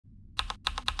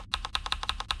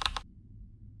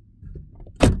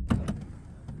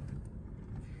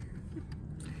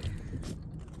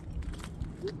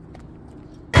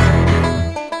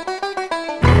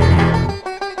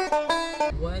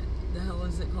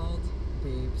called?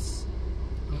 Babes.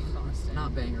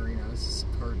 Not Bangerinos,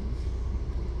 pardon.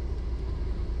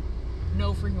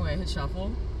 No freaking way, hit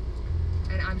shuffle.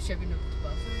 And I'm shipping to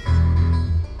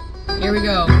Webster. Here we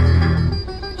go.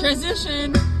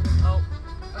 Transition! Oh,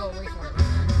 wait for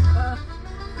it.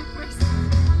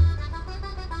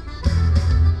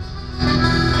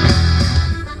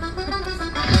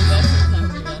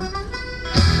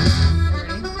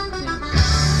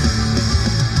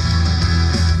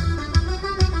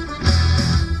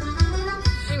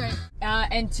 Anyway,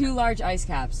 and 2 large ice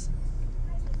caps.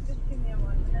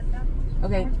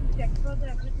 Okay.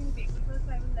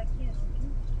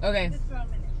 Okay.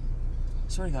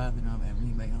 Swear to God, I don't know about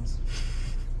anybody else.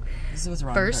 This is what's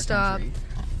wrong First with stop. our country.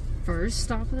 First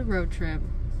stop of the road trip.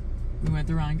 We went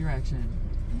the wrong direction.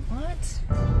 What?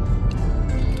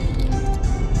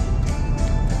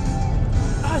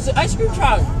 Ah, it's an ice cream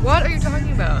truck! What are you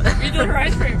talking about? We did her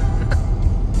ice cream.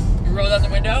 You rolled out the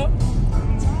window?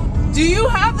 Do you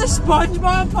have the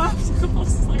SpongeBob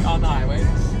popsicles? Like on the highway.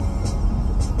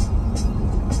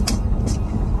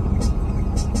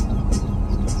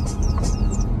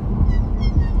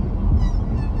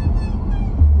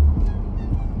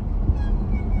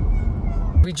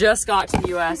 We just got to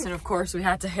the US and of course we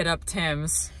had to hit up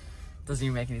Tim's. Doesn't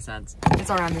even make any sense. It's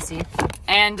our embassy.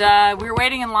 And we were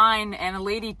waiting in line and a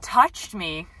lady touched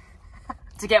me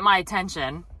to get my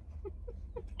attention.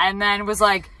 And then was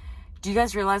like, do you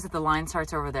guys realize that the line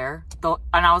starts over there?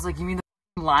 And I was like, you mean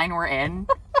the line we're in?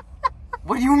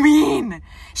 What do you mean?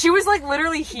 She was like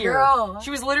literally here. Girl.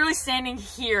 She was literally standing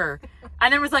here.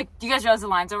 And then was like, do you guys realize the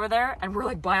line's over there? And we're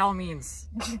like, by all means,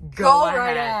 go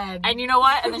right ahead. And you know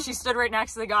what? And then she stood right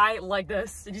next to the guy like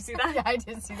this. Did you see that? Yeah, I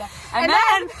did see that. And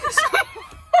then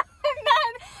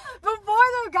before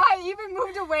the guy even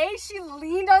moved away, she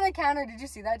leaned on the counter. Did you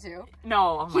see that too?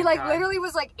 no, oh my He like God. literally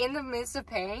was like in the midst of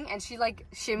paying and she like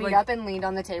shimmied Like- up and leaned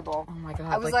on the table. Oh my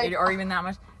God. I was like, or even that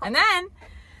much. And then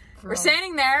we're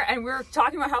standing there and we were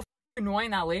talking about how annoying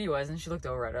that lady was and she looked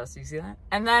over at us. Do you see that?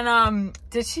 And then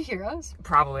did she hear us?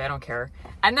 probably, I don't care.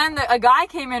 And then a guy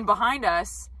came in behind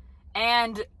us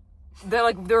and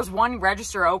there's one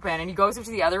register open and he goes up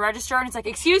to the other register and it's like,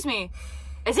 excuse me,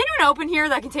 is anyone open here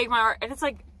that can take my order? And it's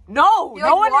like, no, He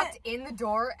no like one walked in the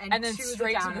door and then to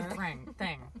straight the to the counter.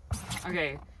 thing.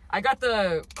 Okay, I got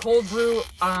the cold brew,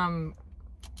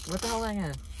 what the hell did I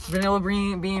get? Vanilla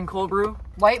bean cold brew.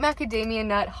 White macadamia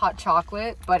nut hot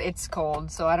chocolate, but it's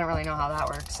cold, so I don't really know how that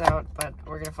works out, but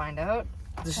we're gonna find out.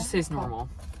 This just tastes normal.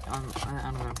 I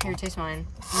don't know. Here, taste mine.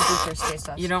 You do first, taste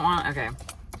us. You don't want, okay.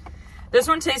 This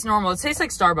one tastes normal. It tastes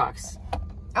like Starbucks.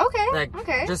 Okay, Like,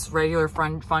 okay. just regular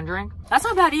fun drink. That's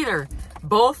not bad either.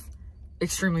 Both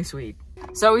extremely sweet.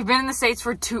 So we've been in the States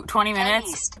for 20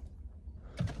 minutes.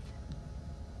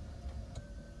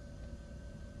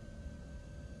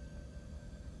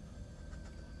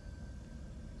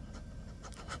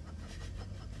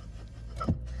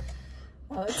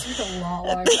 Oh, that took a lot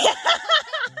longer.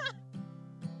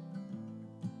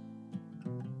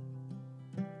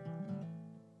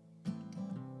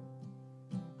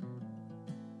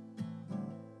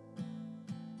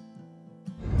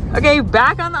 Okay,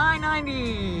 back on the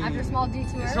I-90. After a small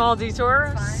detour. Small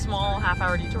detour, Fine. small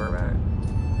half-hour detour,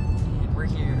 but we're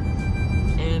here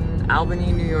in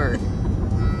Albany, New York.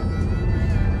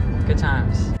 Good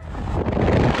times.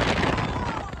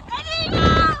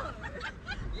 Yeah!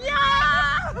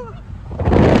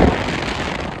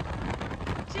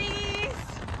 Jeez!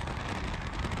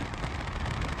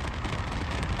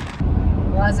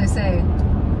 Well, as I say,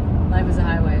 life is a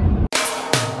highway.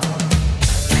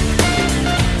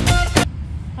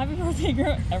 Happy birthday,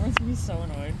 girl. Everyone's gonna be so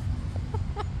annoyed.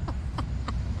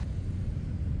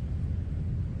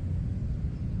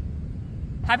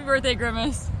 Happy birthday,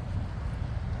 Grimace.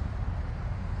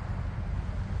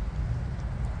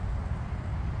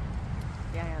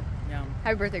 Yeah. Yum.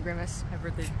 Happy birthday, Grimace. Happy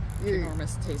birthday,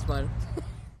 enormous taste bud.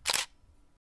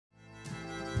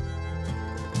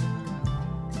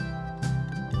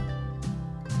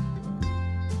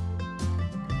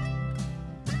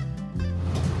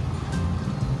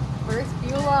 First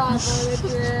fuel off for the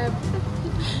trip.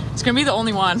 It's gonna be the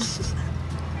only one.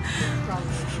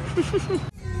 Probably.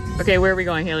 Okay, where are we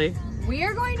going, Haley? We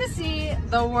are going to see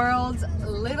the world's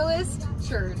littlest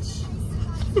church.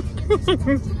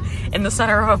 In the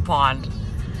center of a pond.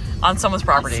 On someone's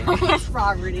property. Someone's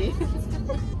property.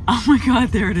 Oh my God,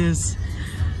 there it is.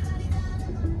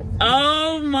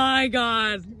 Oh my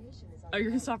God. Oh, you're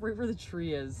gonna stop right where the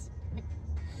tree is.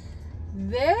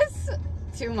 This,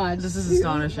 too much. This is Too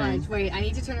astonishing. much. Wait, I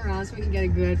need to turn around so we can get a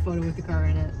good photo with the car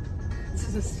in it. This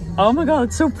is astonishing. Oh my God,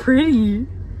 it's so pretty.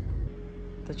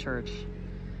 The church.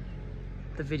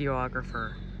 the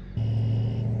videographer.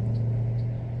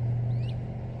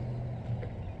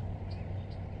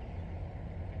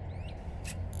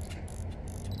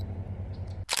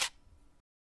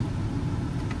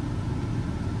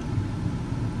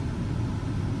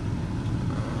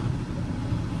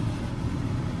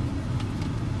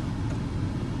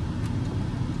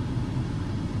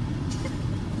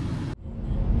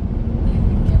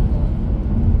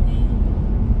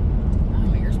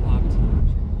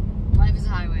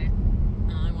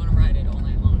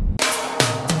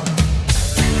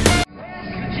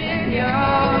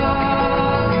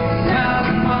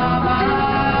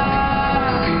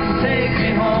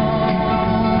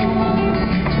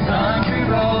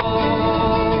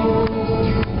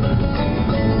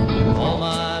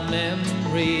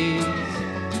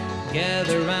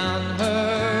 Gather round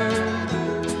her,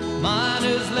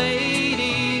 miner's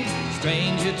lady,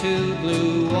 stranger to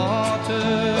blue water.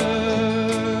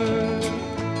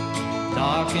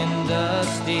 Dark and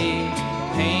dusty,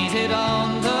 painted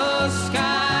on the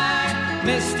sky,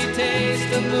 misty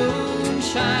taste of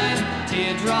moonshine,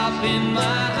 teardrop in my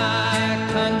eye.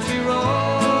 Country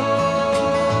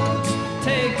roads,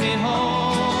 take me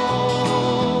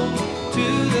home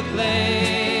to the place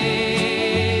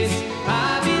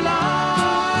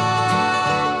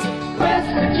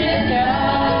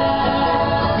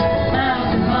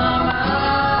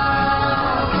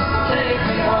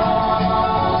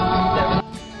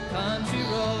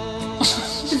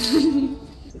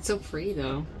It's so pretty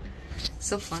though. It's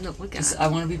so fun to look at. I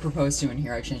want to be proposed to in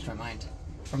here. I changed my mind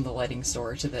from the lighting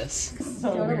store to this.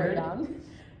 So weird. Down?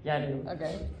 Yeah, I do.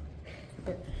 Okay.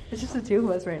 It's just the two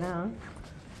of us right now.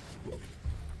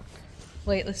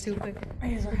 Wait, let's do it quick.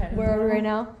 Okay. Where are we right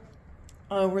now?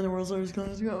 We're the world's largest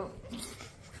kaleidoscope.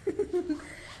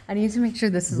 I need to make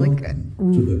sure this is Welcome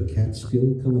to the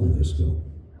Catskill Kaleidoscope,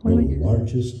 the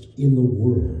largest in the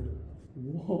world.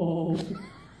 Whoa.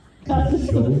 That's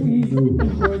the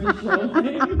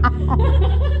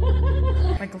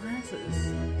My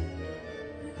glasses.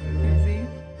 Easy.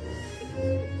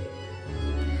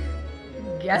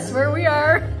 Guess where we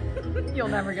are? You'll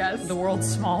never guess. The world's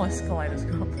smallest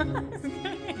kaleidoscope.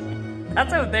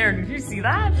 That's out there. Did you see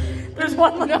that? There's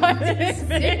one like this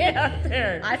big out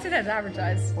there. I said that's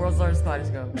advertised. World's largest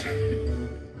kaleidoscope.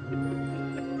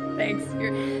 Thanks.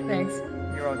 Thanks.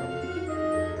 You're welcome.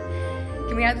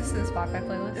 Can we add this to the Spotify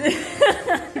playlist?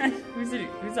 Who's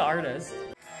the artist?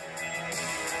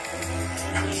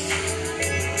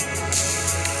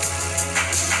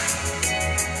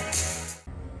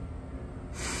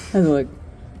 And look.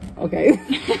 Okay.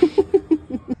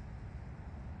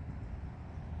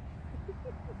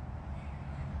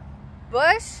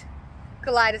 Bush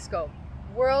Kaleidoscope.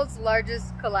 World's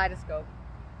largest kaleidoscope.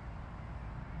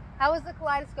 How was the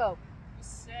kaleidoscope?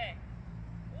 Sick.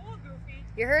 A little goofy.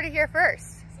 You heard it here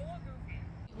first. It's a little goofy.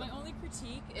 My only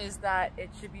critique is that it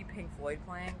should be Pink Floyd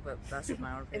playing, but that's just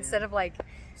my own opinion. Instead of like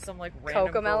some like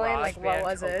random Cocomelon, garage like what band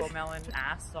was it? Cocomelon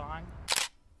ass song.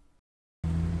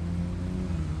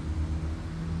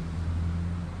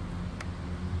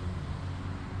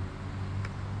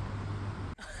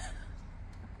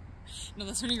 No,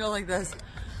 that's when you go like this.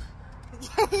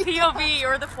 POV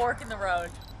or the fork in the road.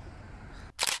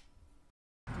 Do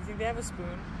you think they have a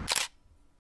spoon?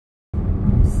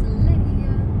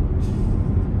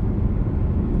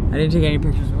 I didn't take any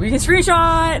pictures, but we can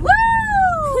screenshot!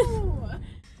 Woo!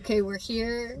 Okay, we're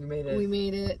here. We made it. We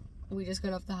made it. We just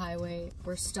got off the highway.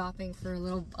 We're stopping for a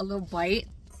little bite.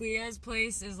 Klea's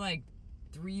place is like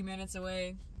 3 minutes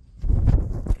away.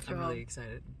 I'm really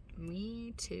excited.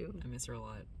 Me too. I miss her a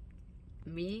lot.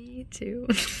 Me too.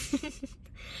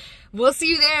 We'll see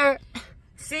you there.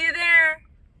 See you there.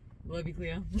 Love you,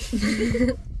 Klea.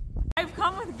 I've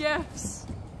come with gifts.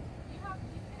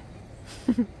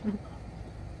 I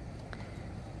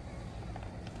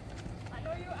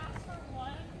know you asked for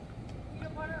one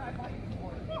peanut butter. I bought you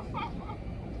 4.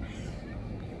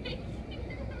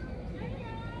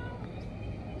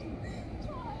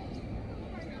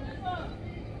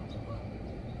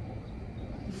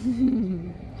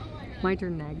 My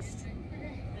turn next.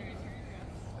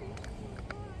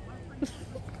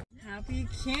 Happy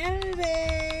Canada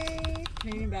Day!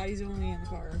 Canadian Baddies only in the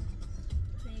car.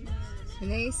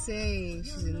 And they say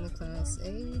she's in the class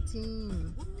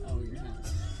 18. Oh, you're not.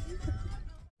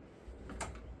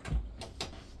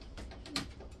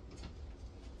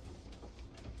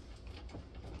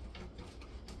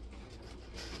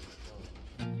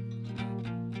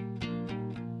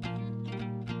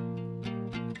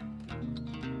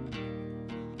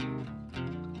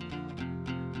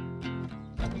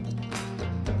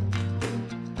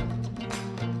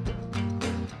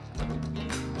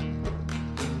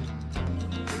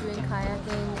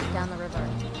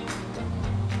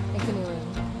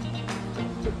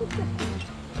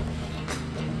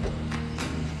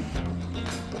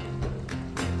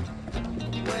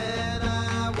 When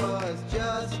I was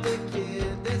just a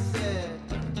kid, they said,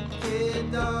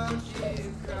 kid, don't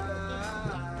you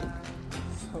cry.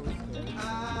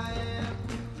 I am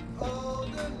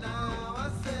older now,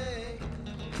 I say,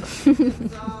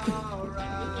 it's alright.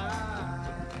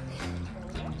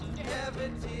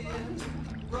 Every tear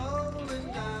rolling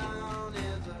down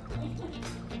is a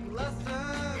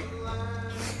lesson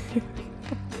learned.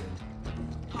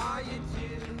 Are you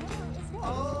too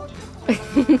old to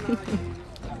turn?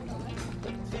 Are you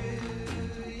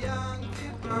too young to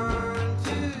burn?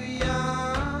 Too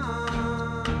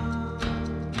young.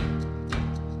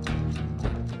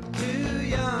 Too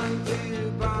young to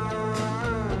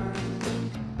burn.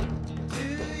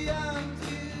 Too young,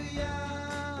 too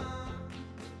young.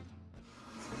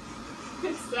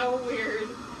 It's so weird.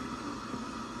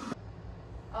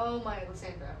 Oh my,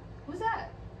 Lysandra. Who's that?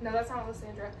 No, that's not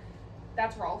Lysandra.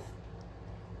 That's Rolf.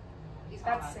 He's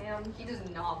That's hot. Sam. He does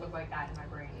not look like that in my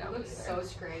brain. No, He looks neither. so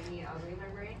scraggly and ugly in my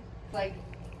brain. Like,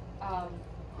 Arwen?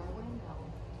 No.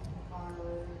 Or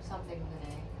something with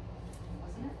an A.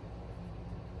 Wasn't it?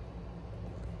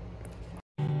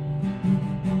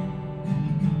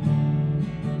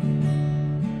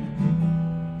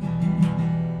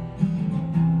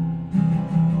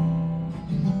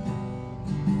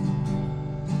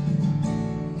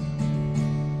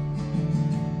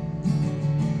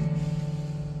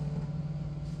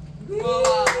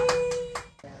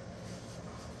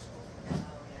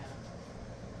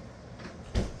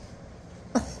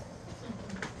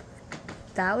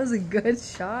 That was a good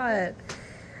shot.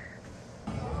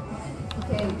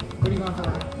 Okay, What are you going for?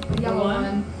 the yellow one?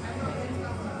 one.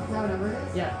 Is that what number it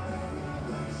is? Yeah.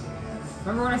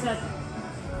 Remember what I said?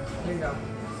 There you go.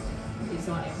 You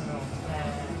still want to go.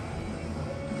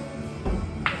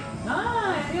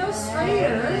 Nice! It was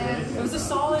straighter. It was a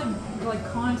solid,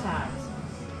 like, contact.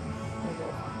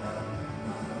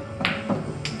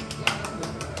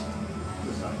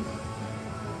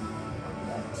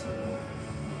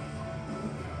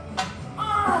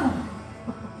 Ah!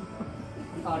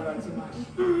 I thought about it too much.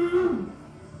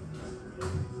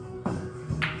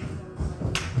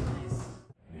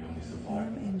 The only supplier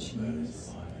and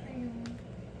cheese.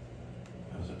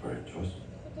 That was a brave choice.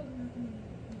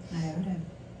 I owed him.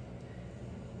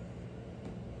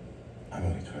 I'm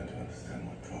only trying to understand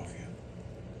what drove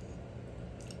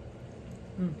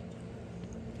you.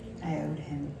 I owed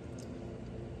him.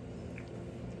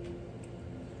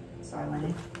 So I went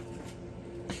in.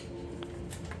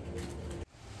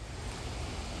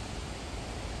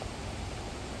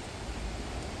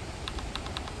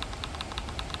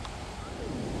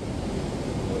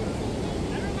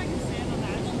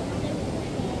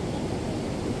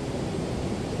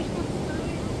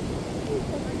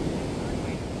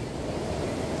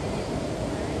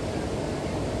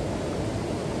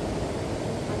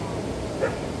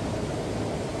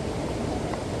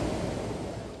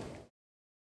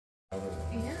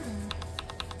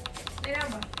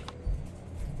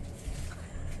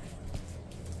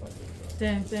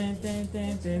 Dun, dun, dun,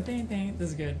 dun, dun, dun, dun. This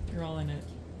is good. You're all in it.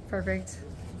 Perfect.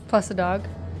 Plus a dog.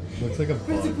 Looks like a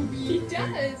bug. He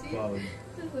does. Bug.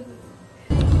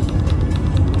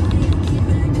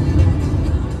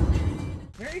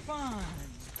 Very fun.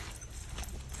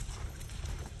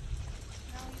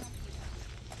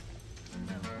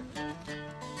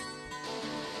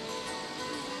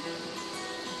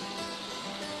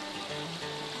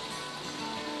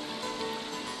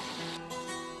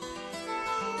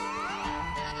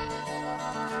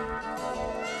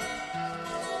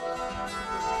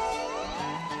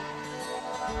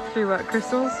 Three what?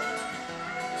 Crystals?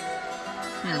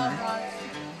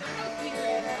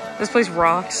 This place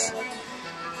rocks.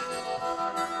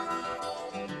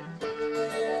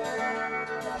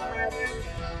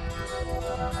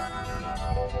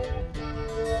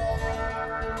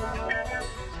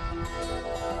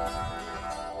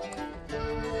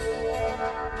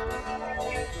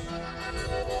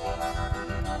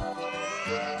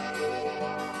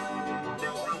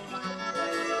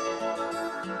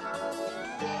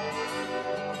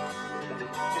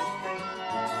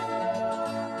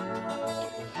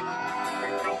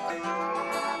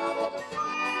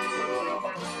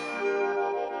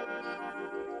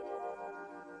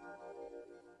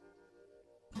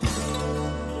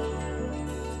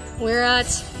 We're at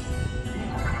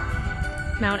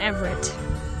Mount Everett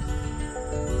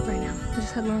right now. We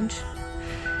just had lunch.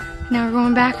 Now we're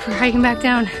going back. We're hiking back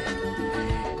down.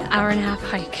 An hour and a half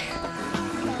hike.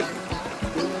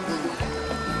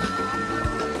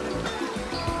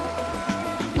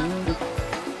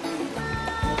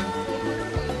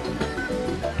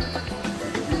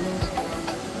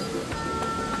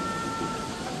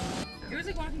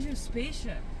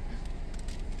 shit.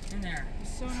 In there.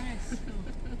 It's so nice.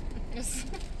 Yes.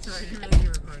 Sorry, I didn't realize you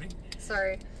were recording.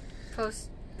 Sorry.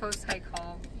 Post hike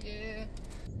haul. Yeah.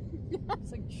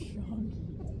 It's like chunky.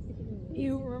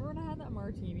 You remember when I had that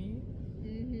martini?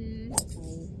 Mm-hmm.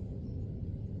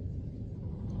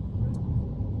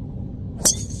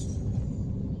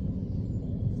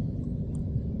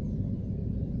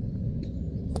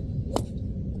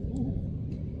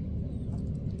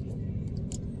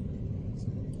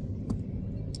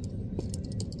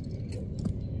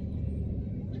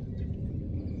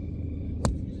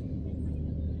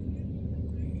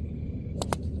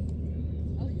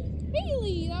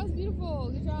 Haley, that was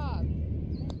beautiful. Good job.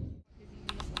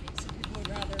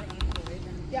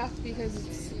 Yeah, because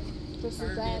it's just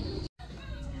as bad.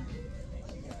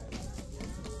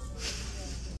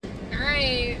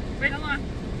 Alright. Wait, hold on.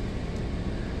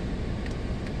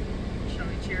 Shall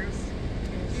we cheers?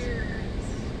 Cheers.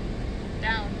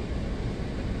 Down.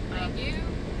 Thank you.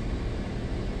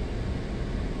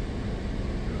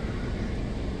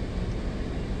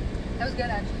 That was good,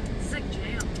 actually. Sick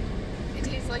jam. It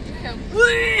tastes like jam.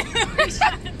 Wait.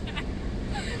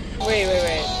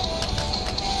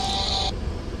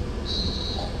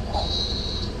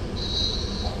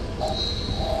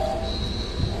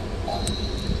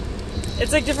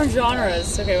 It's like different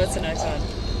genres. Okay, what's the next one?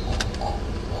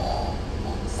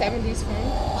 70s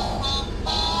funk.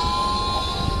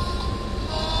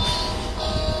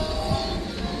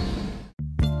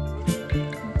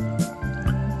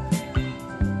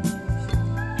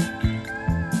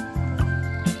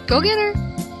 Go get her.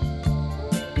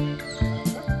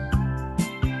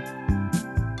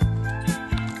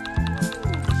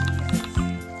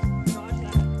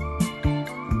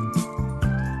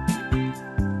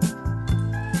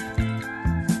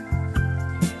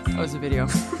 Oh, it's a video.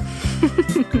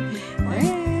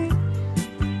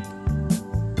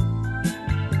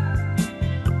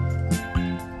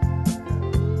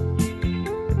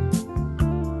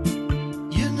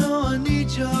 You know I need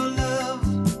your love.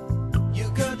 You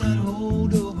got that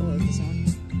hold over me.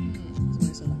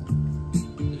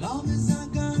 Long as I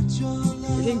got your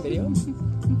love. You're taking video?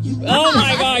 Oh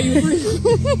my god, you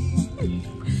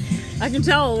I can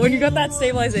tell when you got that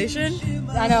stabilization.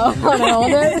 I know. When I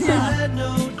hold it. I had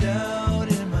no doubt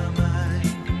in my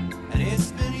mind, and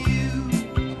it's been you,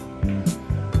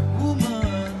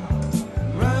 woman,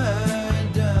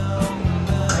 right down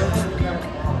the line.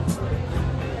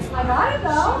 I got it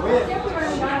though. I can't believe I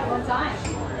only got it one time.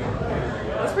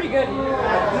 That's pretty good.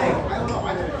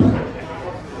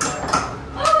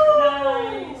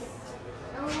 Nice.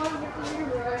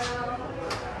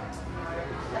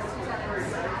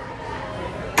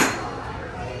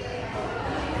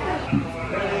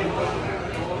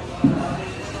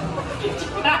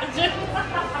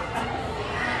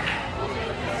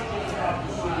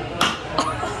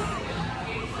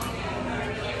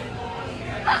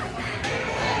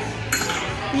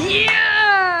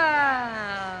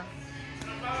 Yeah!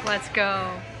 Let's go.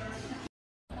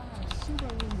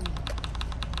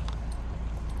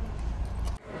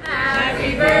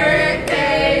 Happy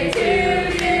birthday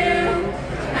to you.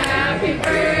 Happy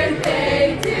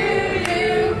birthday to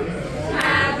you.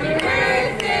 Happy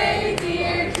birthday,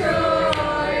 dear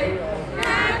Troy.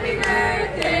 Happy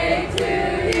birthday to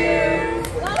you.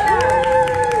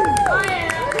 Oh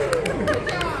yeah. Good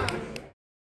job.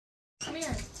 Come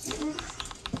here.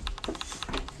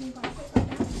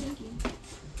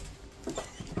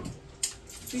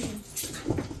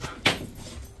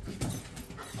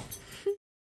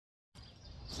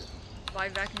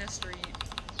 Live back in the street.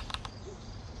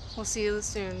 We'll see you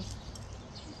soon.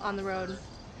 On the road.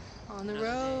 On the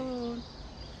road.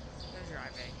 They're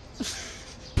driving. It's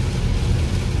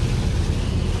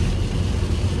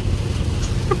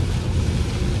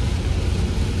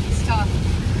tough.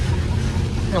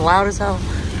 They're loud as hell.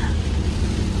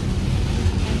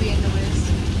 And be in the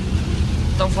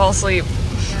whiz. Don't fall asleep.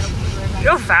 Yeah, we'll be right back. You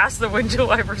know how fast the windshield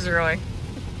wipers are going.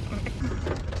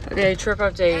 Okay, trip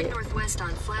update. Head northwest on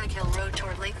Flag Hill Road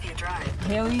toward Lakeview Drive.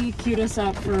 Haley queued us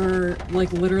up for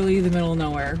like literally the middle of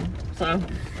nowhere. So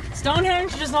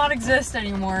Stonehenge does not exist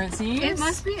anymore, it seems. It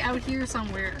must be out here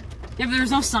somewhere. Yeah, but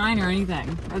there's no sign or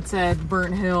anything that said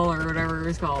Burnt Hill or whatever it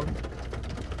was called.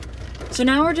 So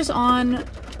now we're just on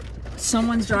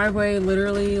someone's driveway,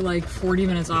 literally like 40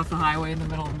 minutes off the highway in the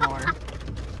middle of nowhere.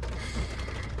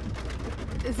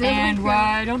 And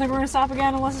I don't think we're gonna stop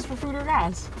again unless it's for food or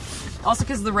gas. Also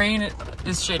because the rain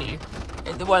is shitty.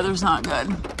 The weather's not good.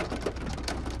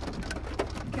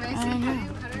 Can I see how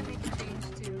do I make the change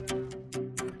to?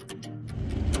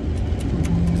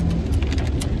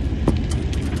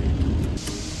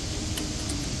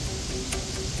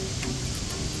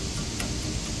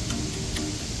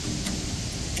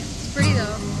 Pretty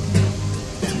though.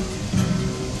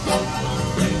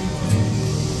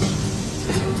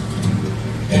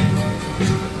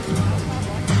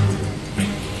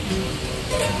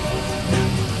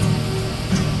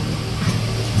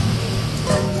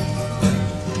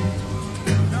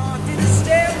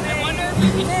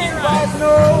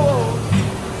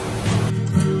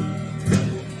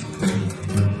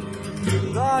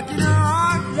 Rocking a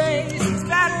hard place, it's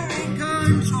battery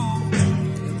control.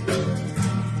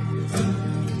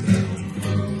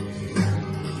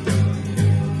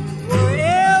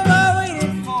 Whatever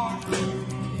waiting for.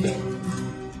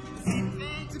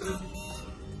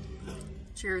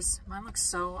 Cheers. Mine looks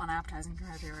so unappetizing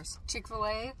compared to yours.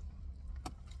 Chick-fil-A.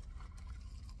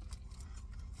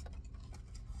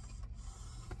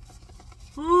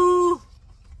 Ooh.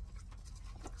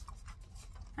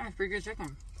 That's pretty good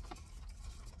chicken.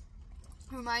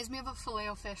 Reminds me of a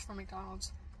Filet-O-Fish from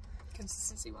McDonald's,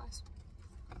 consistency-wise.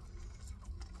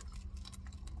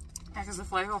 Yeah, because the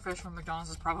Filet-O-Fish from McDonald's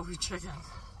is probably chicken.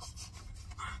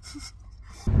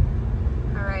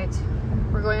 All right,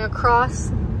 we're going across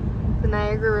the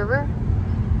Niagara River,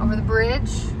 over the bridge.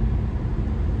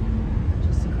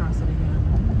 Just across it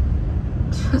again.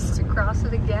 Just across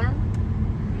it again.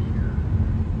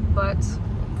 But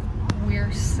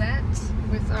we're set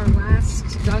with our last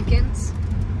Dunkins.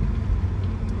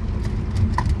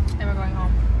 And we're going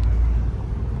home.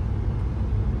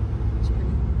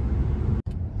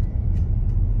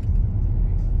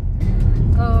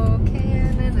 Oh,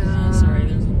 Canada. Sorry,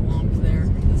 there's a bump there.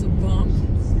 There's a bump.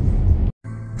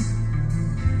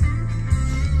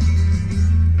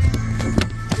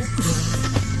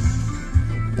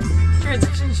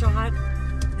 Transition shot.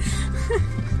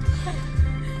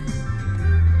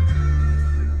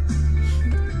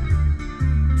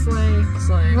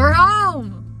 Slay. We're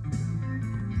home!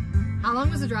 How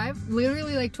long was the drive?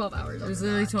 Literally like 12 hours. It was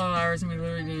literally 12 hours and we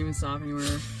literally didn't even stop anywhere.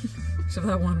 Except for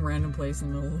that one random place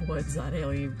in the middle of the woods that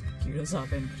Haley queued us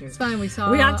up into. It's fine, we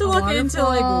saw We have to a look into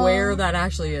like waterfall. where that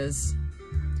actually is.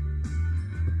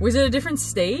 Was it a different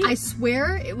state? I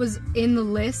swear it was in the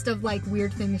list of like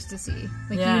weird things to see.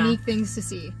 Like Yeah. unique things to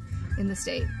see in the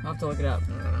state. I'll have to look it up.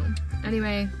 I don't know.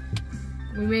 Anyway,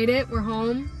 we made it. We're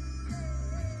home.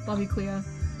 Love you, Klea.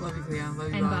 Love you, Klea. Love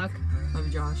you, And Buck. Buck. Love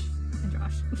you, Josh. And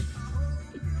Josh.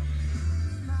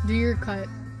 Do your cut.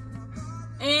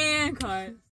 And cut.